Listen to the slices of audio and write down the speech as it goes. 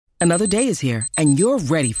Another day is here, and you're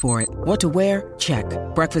ready for it. What to wear? Check.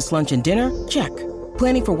 Breakfast, lunch, and dinner? Check.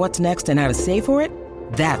 Planning for what's next and how to save for it?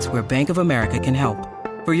 That's where Bank of America can help.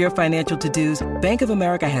 For your financial to-dos, Bank of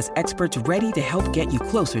America has experts ready to help get you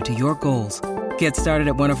closer to your goals. Get started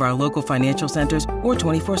at one of our local financial centers or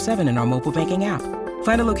 24/7 in our mobile banking app.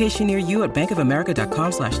 Find a location near you at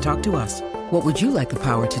bankofamerica.com/talktous. What would you like the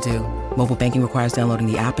power to do? Mobile banking requires downloading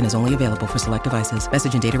the app and is only available for select devices.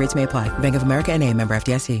 Message and data rates may apply. Bank of America N.A., member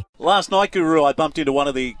FDIC. Last night, Guru, I bumped into one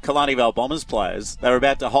of the Killarney Vale Bombers players. They were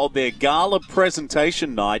about to hold their gala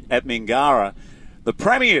presentation night at Mingara, the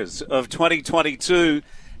premiers of 2022,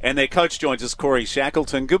 and their coach joins us, Corey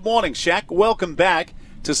Shackleton. Good morning, Shack. Welcome back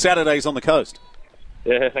to Saturdays on the Coast.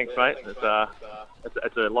 Yeah, thanks, mate.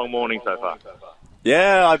 It's a long morning so far.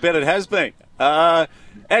 Yeah, I bet it has been.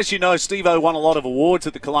 As you know, Steve-O won a lot of awards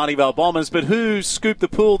at the Killarney Vale Bombers, but who scooped the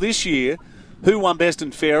pool this year? Who won Best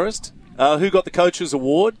and Fairest? Who got the Coach's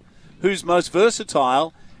Award? Who's most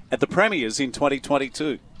versatile at the Premiers in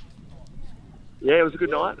 2022? Yeah, it was a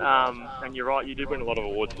good night. And you're right, you did win a lot of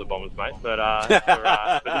awards at the Bombers, mate. But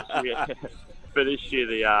for this year,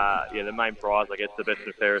 the main prize, I guess, the Best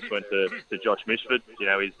and Fairest went to Josh Mishford. You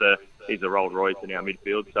know, he's the Rolls Royce in our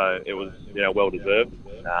midfield, so it was, well deserved.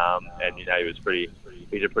 And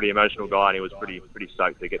he's a pretty emotional guy, and he was pretty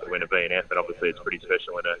stoked to get the win of B&F. And obviously, it's pretty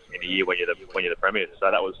special in a year when you're the Premiers. So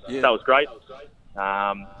that was great.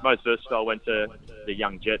 Most versatile went to the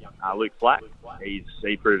young Jet, Luke Flack. He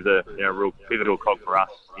proved a real pivotal cog for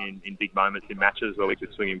us in big moments in matches where we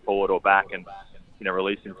could swing him forward or back and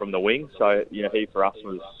release him from the wing. So he for us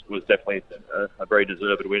was definitely a very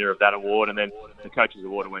deserved winner of that award. And then the Coach's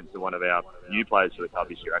Award went to one of our new players for the club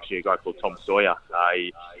this year, actually a guy called Tom Sawyer.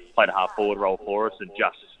 He played a half forward role for us and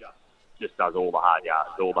just does all the hard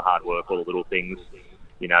yards, all the hard work, all the little things.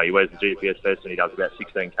 He wears the GPS vest and he does about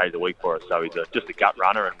 16 Ks a week for us. So he's just a gut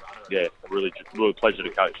runner and, a really pleasure to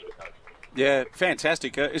coach. Yeah,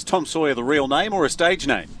 fantastic. Is Tom Sawyer the real name or a stage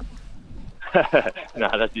name? No,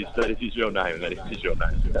 that's his real name. That is his real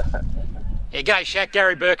name. Yeah, g'day, Shaq.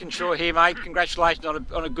 Gary Birkinshaw here, mate. Congratulations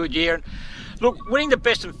on a good year. And look, winning the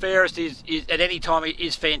Best and Fairest is at any time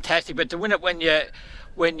is fantastic, but to win it when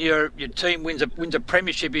your team wins a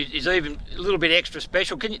premiership is even a little bit extra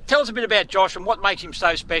special. Can you tell us a bit about Josh and what makes him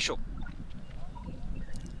so special?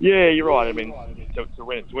 Yeah, you're right. I mean, to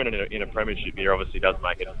win in a premiership year obviously does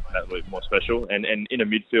make it that little bit more special. And in a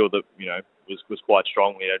midfield that was quite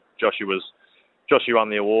strong. Joshy won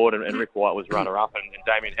the award and Rick White was runner-up and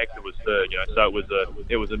Damien Hector was third. So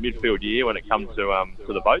it was a midfield year when it comes to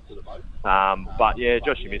the votes. But yeah,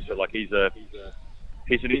 Joshy Mishford,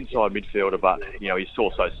 he's an inside midfielder, but he's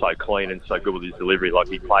also so clean and so good with his delivery.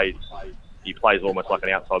 He plays almost like an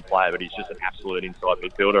outside player, but he's just an absolute inside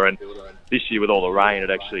midfielder. And this year, with all the rain,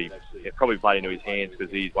 it probably played into his hands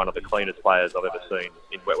because he's one of the cleanest players I've ever seen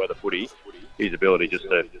in wet weather footy. His ability just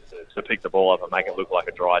to pick the ball up and make it look like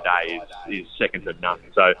a dry day is second to none.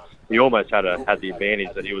 So he almost had the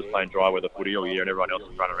advantage that he was playing dry weather footy all year and everyone else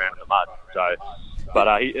was running around in the mud. So, but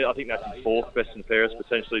I think that's his fourth Best and Fairest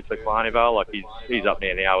potentially for Killarney Vale. He's up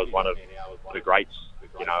there now as one of the greats,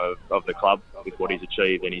 of the club with what he's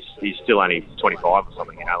achieved, and he's still only 25 or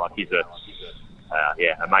something. He's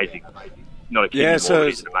amazing. Not a kid anymore, but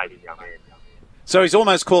he's an amazing young man. So he's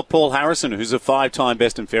almost caught Paul Harrison, who's a 5-time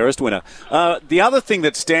Best and Fairest winner. The other thing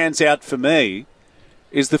that stands out for me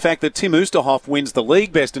is the fact that Tim Oosterhoff wins the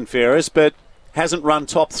league Best and Fairest, but hasn't run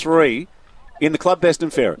top 3 in the club Best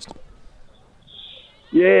and Fairest.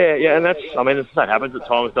 Yeah, and that happens at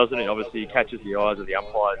times, doesn't it? Obviously, he catches the eyes of the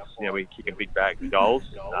umpires. We're kicking big bags of goals,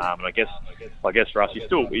 and I guess for us, he's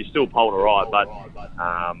still polled all right. But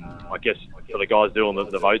I guess for the guys doing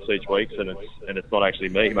the votes each week, and it's not actually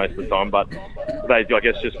me most of the time, but I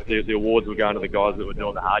guess just the awards were going to the guys that were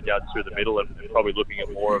doing the hard yards through the middle, and probably looking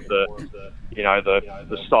at more of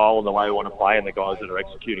the style and the way we want to play, and the guys that are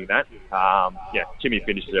executing that. Timmy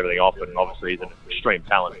finishes everything off, and obviously he's an extreme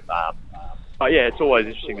talent. But yeah, it's always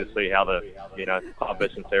interesting to see how the club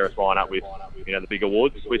Best and Fairest line up with the big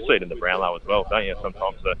awards. We see it in the Brownlow as well, don't you?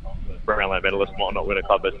 Sometimes the Brownlow medalist might not win a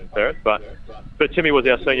club Best and Fairest, but Timmy was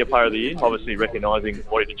our senior player of the year, obviously recognising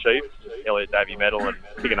what he'd achieved, Elliot Davey medal and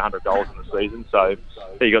kicking 100 goals in the season. So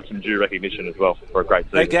he got some due recognition as well for a great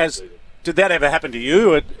season. Hey Gaz, did that ever happen to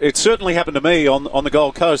you? It certainly happened to me on the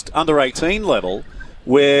Gold Coast under 18 level,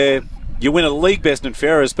 where you win a league Best and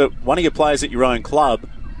Fairest, but one of your players at your own club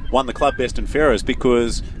won the club Best and Fairest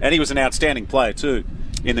and he was an outstanding player too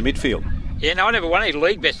in the midfield. Yeah, no, I never won any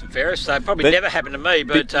league Best and Fairest, so it probably never happened to me.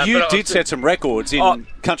 But you did set some records in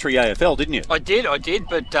country AFL, didn't you? I did,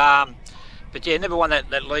 but But yeah, never won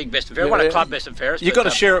that league best and fairest. Won a club best and fairest. You've got to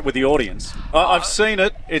share it with the audience. I've seen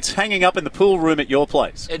it. It's hanging up in the pool room at your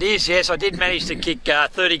place. It is, yes. I did manage to kick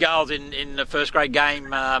 30 goals in the first grade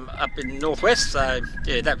game up in Northwest. So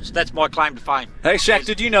yeah, that's my claim to fame. Hey, Shaq,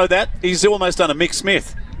 did you know that? He's almost done a Mick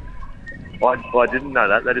Smith. I didn't know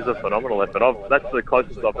that. That is a phenomenal effort. That's the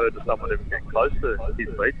closest I've heard to someone ever getting close to his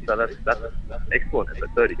feet. So that's excellent. At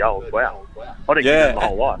 30 goals, wow. I didn't get that my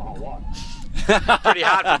whole life. Pretty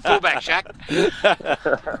hard for a fullback, Shaq.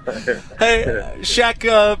 Hey,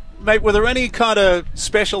 Shaq, mate, were there any kind of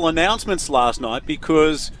special announcements last night?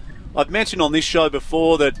 Because I've mentioned on this show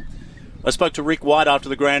before that I spoke to Rick White after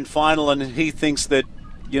the grand final, and he thinks that,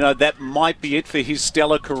 that might be it for his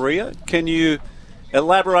stellar career. Can you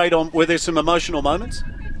elaborate on, were there some emotional moments?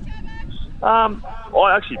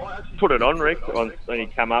 I actually put it on Rick when he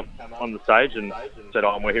came up on the stage and said,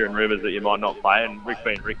 we're hearing rumours that you might not play. And Rick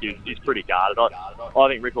being Rick, he's pretty guarded. I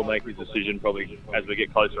think Rick will make his decision probably as we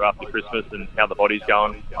get closer after Christmas and how the body's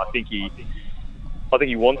going. I think he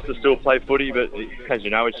wants to still play footy, but as you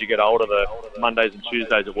know, as you get older, the Mondays and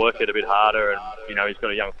Tuesdays at work get a bit harder, and he's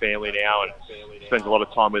got a young family now and spends a lot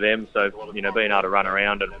of time with them. So being able to run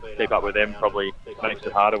around and keep up with them probably makes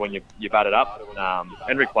it harder when you bat it up.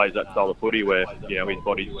 And Rick plays that style of footy where his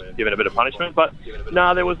body's given a bit of punishment. But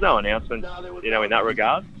no, there was no announcements in that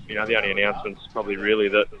regard. The only announcements probably really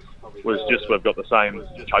that was just we've got the same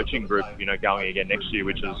coaching group going again next year,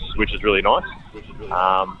 which is really nice.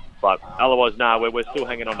 But otherwise, we're still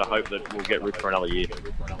hanging on to hope that we'll get Rick for another year.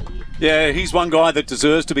 Yeah, he's one guy that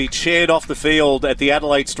deserves to be chaired off the field at the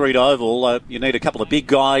Adelaide Street Oval. You need a couple of big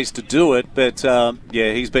guys to do it, but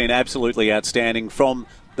he's been absolutely outstanding from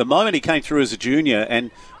the moment he came through as a junior,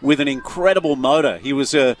 and with an incredible motor. He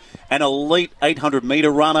was an elite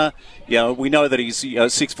 800-metre runner. We know that he's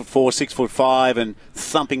 6'4", 6'5", and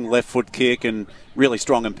thumping left foot kick, and really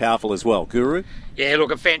strong and powerful as well. Guru? Yeah,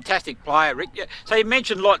 look, a fantastic player, Rick. So you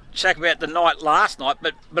mentioned a lot, Shaq, about the night last night,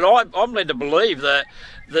 but I'm led to believe that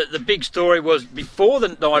the big story was before the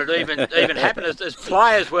night it even happened, as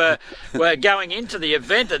players were going into the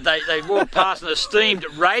event, that they walked past an esteemed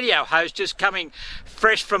radio host just coming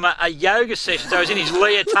fresh from a yoga session. So he was in his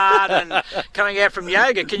leotard and coming out from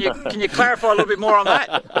yoga. Can you clarify a little bit more on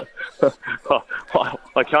that?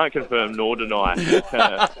 I can't confirm nor deny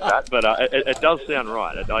that, but it does sound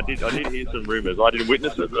right. I did hear some rumours. I didn't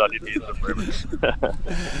witness it, but I did hear some rumours.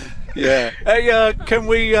 Yeah. Hey, can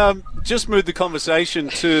we just move the conversation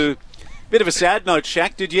to a bit of a sad note,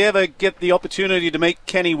 Shaq? Did you ever get the opportunity to meet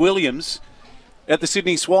Kenny Williams at the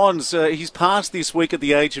Sydney Swans? He's passed this week at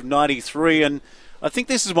the age of 93, and I think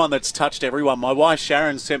this is one that's touched everyone. My wife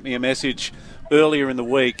Sharon sent me a message earlier in the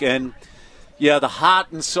week, and the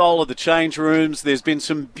heart and soul of the change rooms. There's been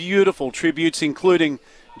some beautiful tributes, including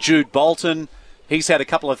Jude Bolton. He's had a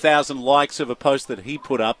couple of thousand likes of a post that he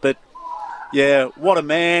put up. But, what a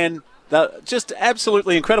man. Just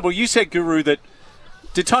absolutely incredible. You said, Guru, that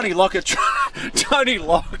did Tony Lockett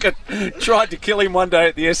tried to kill him one day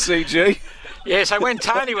at the SCG? Yeah, so when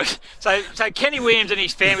Tony was... So Kenny Williams and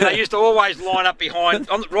his family, they used to always line up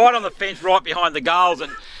right on the fence, right behind the goals.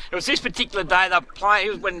 And it was this particular day they were playing. It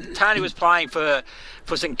was when Tony was playing for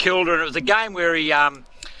St Kilda, and it was a game where he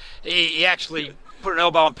actually put an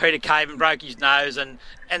elbow on Peter Cave and broke his nose, and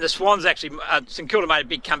the Swans actually... St Kilda made a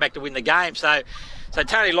big comeback to win the game, so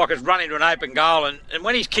Tony Lockett's run into an open goal, and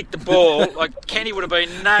when he's kicked the ball, Kenny would have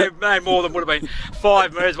been no more than would have been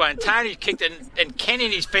 5 metres away, and Tony's kicked it, and Kenny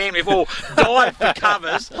and his family have all dived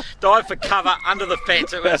for cover under the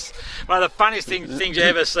fence. It was one of the funniest things you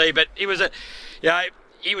ever see, but he was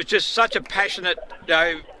he was just such a passionate,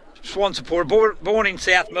 Swan supporter, born in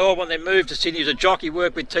South Melbourne, then moved to Sydney. He was a jockey,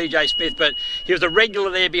 worked with TJ Smith, but he was a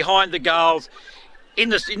regular there behind the goals, in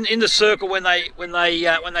the circle when they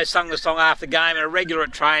sung the song after the game, and a regular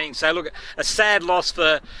at training. So look, a sad loss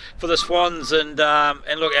for the Swans, and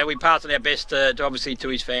look, we pass on our best to obviously to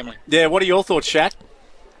his family. Yeah, what are your thoughts, Shaq?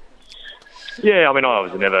 Yeah, I mean, I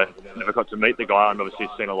obviously never got to meet the guy, and obviously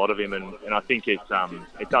seen a lot of him, and I think it does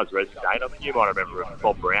resonate. I mean, you might remember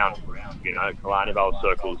Bob Brown, Kalani Vale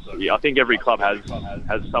circles. Yeah, I think every club has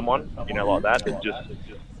someone, like that. It just,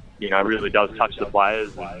 really does touch the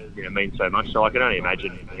players and, means so much. So I can only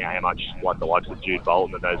imagine, how much like the likes of Jude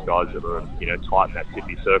Bolton and those guys that were, tight in that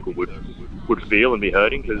Sydney circle would feel and be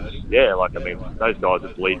hurting, because, those guys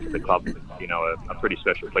that bleed for the club, are pretty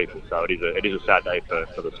special people. So it is a sad day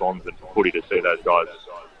for the Swans and for footy to see those guys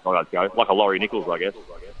go, like a Laurie Nichols, I guess.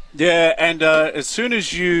 Yeah, and as soon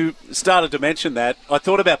as you started to mention that, I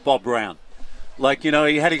thought about Bob Brown.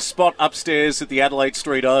 He had his spot upstairs at the Adelaide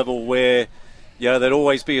Street Oval where, there'd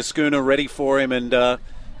always be a schooner ready for him, and,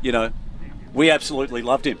 we absolutely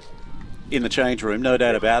loved him. in the change room, no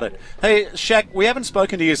doubt about it. Hey, Shaq, we haven't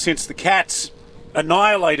spoken to you since the Cats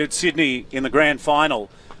annihilated Sydney in the grand final.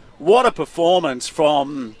 What a performance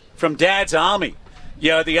from Dad's Army.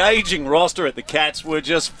 The ageing roster at the Cats were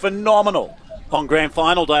just phenomenal on grand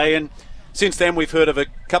final day, and since then we've heard of a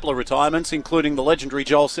couple of retirements, including the legendary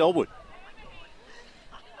Joel Selwood.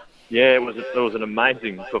 Yeah, it was an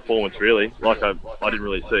amazing performance, really. Like, I didn't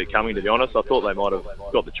really see it coming, to be honest. I thought they might have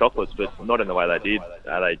got the chocolates, but not in the way they did.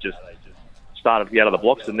 They just started to get out of the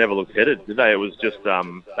blocks and never looked headed, did they? It was just,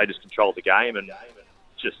 they just controlled the game and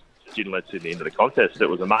just didn't let Sydney into the contest. It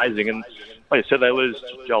was amazing. And like I said, they lose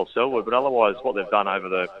Joel Selwood, but otherwise what they've done over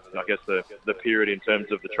the period in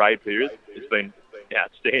terms of the trade period, it's been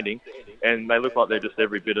outstanding. And they look like they're just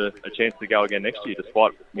every bit a chance to go again next year,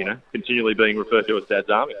 despite, continually being referred to as Dad's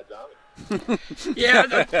Army. Yeah,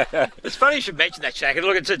 it's funny you should mention that, Shaq.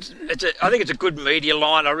 Look, I think it's a good media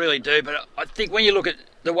line, I really do. But I think when you look at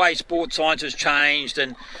the way sports science has changed,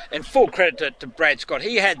 and full credit to Brad Scott,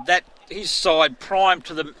 he had his side primed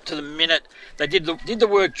to the minute. They did the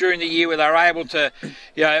work during the year where they were able to,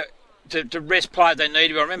 to rest players they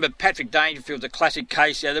needed. I remember Patrick Dangerfield's a classic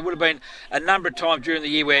case. There would have been a number of times during the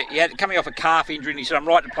year where he had coming off a calf injury and he said, "I'm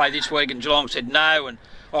right to play this week," and Geelong said no, and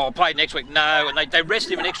I'll play next week, no, and they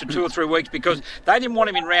rested him an extra 2 or 3 weeks because they didn't want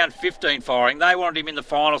him in round 15 firing. They wanted him in the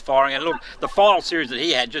final firing. And look, the final series that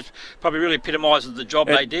he had just probably really epitomises the job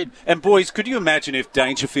they did. And boys, could you imagine if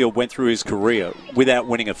Dangerfield went through his career without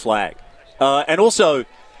winning a flag? And also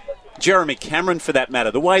Jeremy Cameron, for that matter,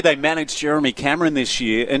 the way they managed Jeremy Cameron this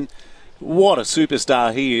year, and what a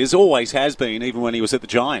superstar he is, always has been, even when he was at the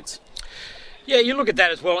Giants. Yeah, you look at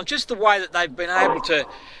that as well, and just the way that they've been able to,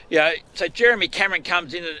 so Jeremy Cameron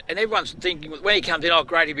comes in, and everyone's thinking when he comes in, oh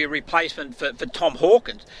great, he'll be a replacement for Tom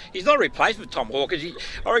Hawkins. He's not a replacement for Tom Hawkins.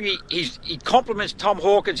 I reckon he complements Tom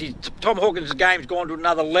Hawkins. Tom Hawkins' game's gone to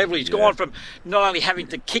another level. He's gone from not only having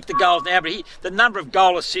to kick the goals now, but the number of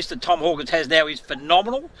goal assists that Tom Hawkins has now is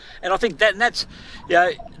phenomenal. And I think that's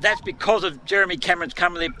because of Jeremy Cameron's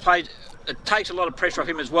coming there, played. It takes a lot of pressure off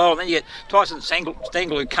him as well. And then you get Tyson Stengel,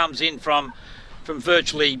 who comes in from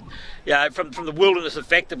virtually, from the wilderness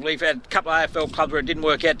effectively. We've had a couple of AFL clubs where it didn't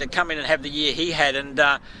work out to come in and have the year he had. And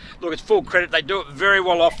look, it's full credit. They do it very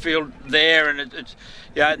well off field there, and it's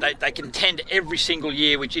they contend every single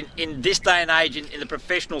year, which in this day and age in the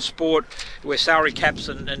professional sport where salary caps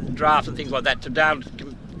and drafts and things like that, to be able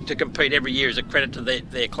to compete every year is a credit to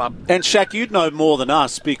their club. And Shaq, you'd know more than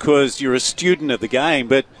us because you're a student of the game,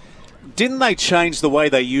 but didn't they change the way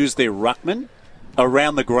they used their ruckman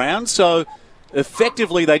around the ground? So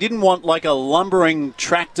effectively they didn't want like a lumbering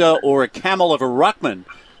tractor or a camel of a ruckman.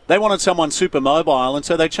 They wanted someone super mobile, and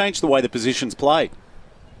so they changed the way the positions played.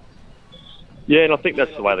 Yeah, and I think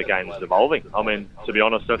that's the way the game is evolving. I mean, to be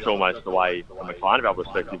honest, that's almost the way, from a Carnival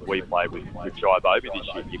perspective, we played with Jai Bobby this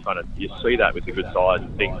year. You see that with the good size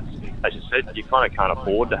and things. As you said, you kind of can't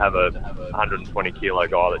afford to have a 120 kilo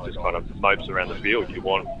guy that just kind of mopes around the field. You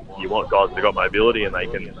want guys that have got mobility and they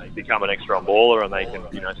can become an extra on baller and they can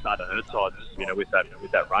start to hurt sides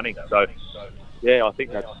with that running. So yeah, I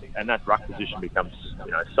think that ruck position becomes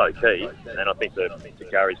so key. And I think to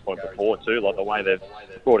Gary's point before too, like the way they've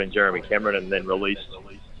brought in Jeremy Cameron and then released,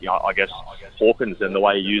 I guess Hawkins, and the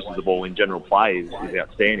way he uses the ball in general play is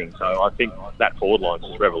outstanding. So I think that forward line's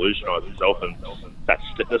just revolutionised itself, and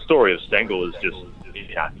the story of Stengel is just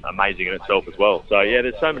amazing in itself as well. So yeah,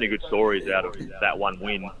 there's so many good stories out of that one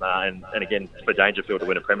win, and again for Dangerfield to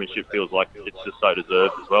win a premiership feels like it's just so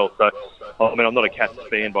deserved as well. So I mean, I'm not a Cats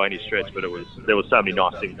fan by any stretch, but there was so many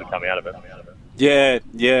nice things that come out of it.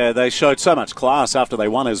 Yeah, they showed so much class after they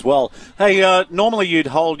won as well. Hey, normally you'd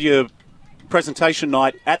hold your presentation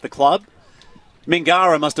night at the club.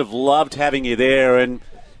 Mingara must have loved having you there, and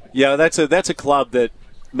that's a club that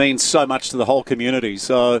means so much to the whole community.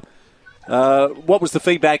 So what was the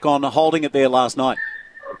feedback on holding it there last night?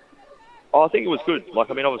 I think it was good.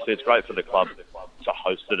 Obviously it's great for the club to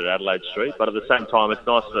host it at Adelaide Street, but at the same time it's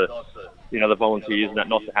nice for the volunteers and that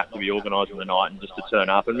not to have to be organising the night and just to turn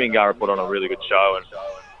up. And Mingara put on a really good show, and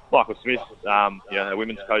Michael Smith, a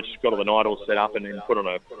women's coach, got all the night all set up and then put on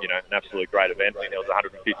an absolute great event. I think there was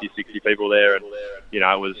 150, 60 people there, and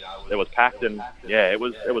it was packed, and it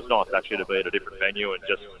was nice actually to be at a different venue and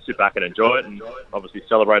just sit back and enjoy it, and obviously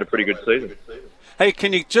celebrate a pretty good season. Hey,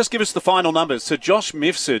 can you just give us the final numbers? So Josh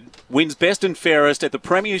Mifsud wins best and fairest at the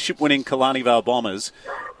premiership-winning Killarney Vale Bombers.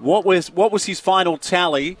 What was his final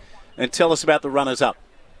tally? And tell us about the runners-up.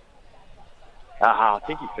 I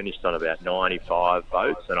think he finished on about 95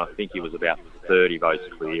 votes, and I think he was about 30 votes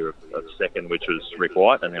clear of second, which was Rick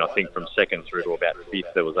White. And then I think from second through to about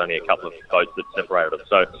fifth, there was only a couple of votes that separated them.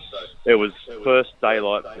 So it was first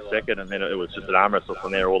daylight for second, and then it was just an arm wrestle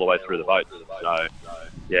from there all the way through the votes. So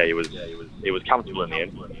yeah, it was comfortable in the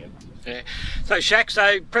end. Yeah. So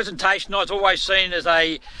Shaq, presentation night's always seen as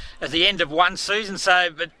the end of one season. So,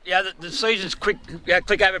 but yeah, the season's click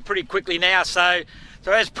over pretty quickly now. So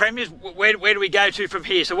as premiers, where do we go to from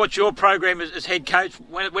here? So what's your program as head coach?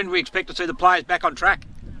 When do we expect to see the players back on track?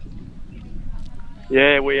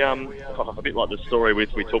 Yeah, we a bit like the story we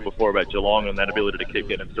talked before about Geelong and that ability to keep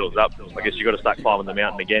getting themselves up. I guess you've got to start climbing the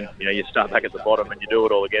mountain again. You start back at the bottom and you do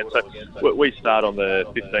it all again. So we start on the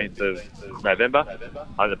 15th of November,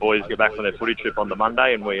 and the boys get back from their footy trip on the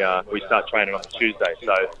Monday, and we start training on the Tuesday.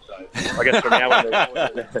 So I guess from now on,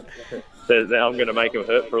 I'm going to make them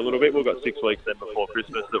hurt for a little bit. We've got 6 weeks then before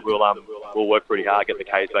Christmas that we'll work pretty hard, get the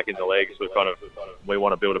K's back in the legs. We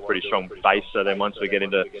want to build a pretty strong base. So then once we get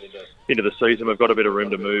into the season, we've got a bit of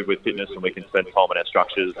room to move with fitness, and we can spend time on our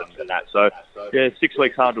structures and that. So yeah, 6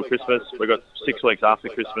 weeks hard till Christmas. We've got 6 weeks after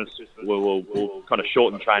Christmas. We'll kind of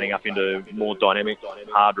shorten training up into more dynamic,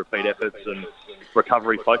 hard repeat efforts and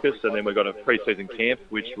recovery focus, and then we've got a pre-season camp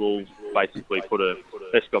which will basically put an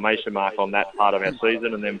exclamation mark on that part of our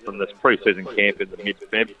season, and then from this pre-season camp in the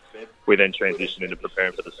mid-Feb we then transition into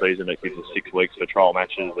preparing for the season. It gives us 6 weeks for trial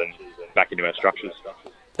matches and back into our structures.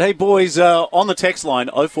 Hey boys, on the text line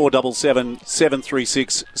 0477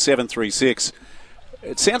 736 736,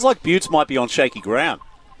 it sounds like Buttes might be on shaky ground.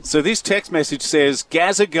 So this text message says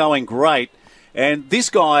Gazza going great, and this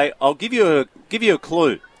guy, I'll give you a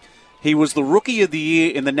clue. He was the Rookie of the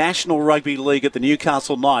Year in the National Rugby League at the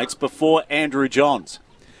Newcastle Knights before Andrew Johns.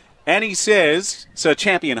 And he says, so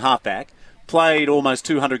champion halfback, played almost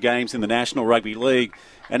 200 games in the National Rugby League.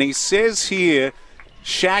 And he says here,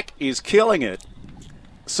 Shaq is killing it.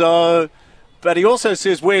 So, but he also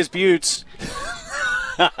says, where's Buttes?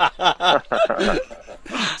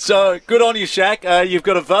 So, good on you, Shaq. You've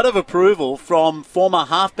got a vote of approval from former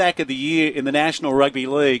halfback of the year in the National Rugby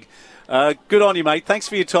League. Good on you, mate. Thanks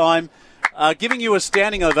for your time. Giving you a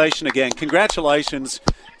standing ovation again. Congratulations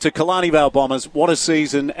to Killarney Vale Bombers. What a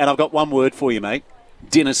season. And I've got one word for you, mate.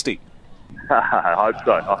 Dynasty. I hope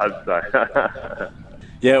so.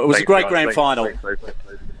 Yeah, it was Thanks, a great guys. grand final. Thanks.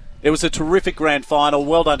 It was a terrific grand final.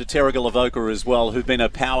 Well done to Terrigal Avoca as well, who've been a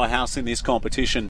powerhouse in this competition.